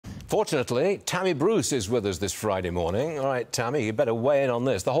Fortunately, Tammy Bruce is with us this Friday morning. All right, Tammy, you better weigh in on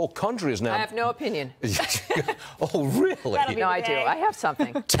this. The whole country is now... I have no opinion. Oh, really? No, I do. I have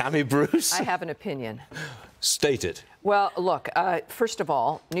something. Tammy Bruce? I have an opinion. State it. Well, look, first of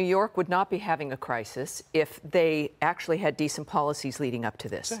all, New York would not be having a crisis if they actually had decent policies leading up to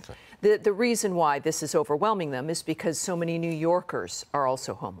this. Exactly. The reason why this is overwhelming them is because so many New Yorkers are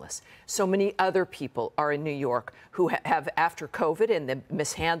also homeless. So many other people are in New York who have, after COVID and the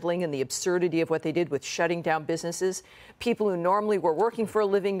mishandling and the absurdity of what they did with shutting down businesses, people who normally were working for a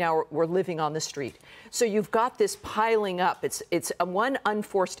living now were living on the street. So you've got this piling up. It's one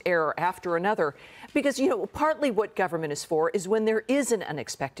unforced error after another because, you know, partly what government is for is when there is an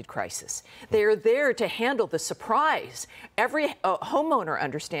unexpected crisis. They are there to handle the surprise. Every homeowner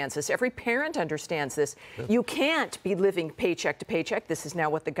understands this. Every parent understands this. You can't be living paycheck to paycheck. This is now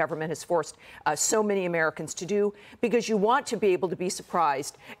what the government has forced so many Americans to do because you want to be able to be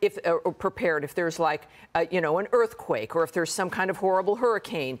surprised if or prepared if there's like, you know, an earthquake or if there's some kind of horrible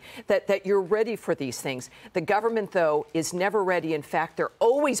hurricane, that you're ready for these things. The government, though, is never ready. In fact, they're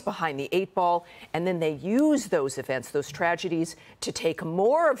always behind the 8 ball, and then they use those events, those tragedies, to take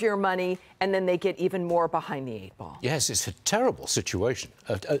more of your money, and then they get even more behind the 8 ball. Yes, it's a terrible situation.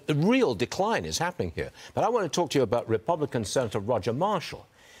 A real decline is happening here. But I want to talk to you about Republican Senator Roger Marshall.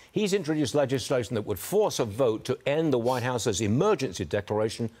 He's introduced legislation that would force a vote to end the White House's emergency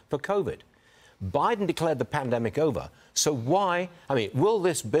declaration for COVID. Biden declared the pandemic over. So why, will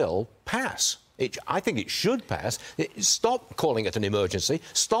this bill pass? I think it should pass. Stop calling it an emergency.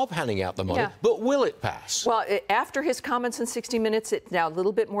 Stop handing out the money. Yeah. But will it pass? Well, after his comments in 60 Minutes, it's now a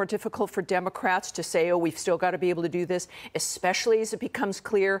little bit more difficult for Democrats to say, oh, we've still got to be able to do this, especially as it becomes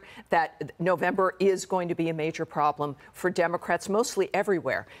clear that November is going to be a major problem for Democrats mostly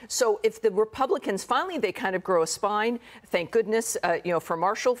everywhere. So if the Republicans finally, they kind of grow a spine, thank goodness, for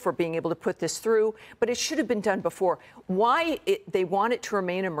Marshall for being able to put this through. But it should have been done before. Why they want it to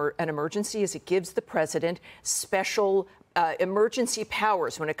remain an emergency is it gives the president special emergency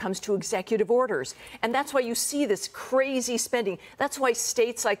powers when it comes to executive orders. And that's why you see this crazy spending. That's why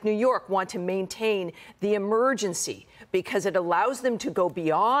states like New York want to maintain the emergency, because it allows them to go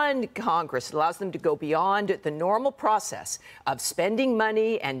beyond Congress. It allows them to go beyond the normal process of spending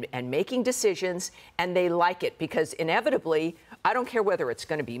money and making decisions. And they like it because inevitably, I don't care whether it's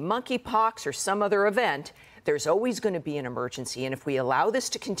going to be monkeypox or some other event, there's always going to be an emergency. And if we allow this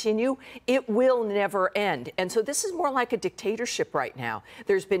to continue, it will never end. And so this is more like a dictatorship right now.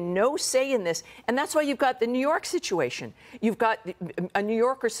 There's been no say in this. And that's why you've got the New York situation. You've got a New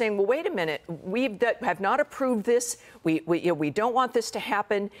Yorker saying, well, wait a minute, we have not approved this. We don't want this to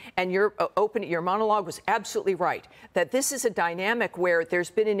happen. And your monologue was absolutely right, that this is a dynamic where there's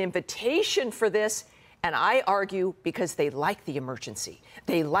been an invitation for this. And I argue because they like the emergency.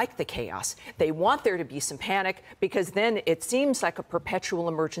 They like the chaos. They want there to be some panic because then it seems like a perpetual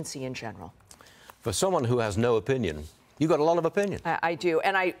emergency in general. For someone who has no opinion, you've got a lot of opinion. I do.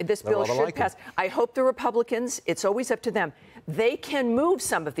 And this bill should pass. I hope the Republicans, it's always up to them. They can move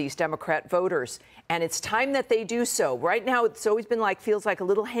some of these Democrat voters, and it's time that they do so. Right now, it's always been feels like a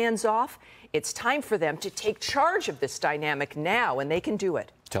little hands off. It's time for them to take charge of this dynamic now, and they can do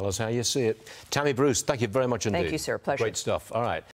it. Tell us how you see it. Tammy Bruce, thank you very much indeed. Thank you, sir. Pleasure. Great stuff. All right.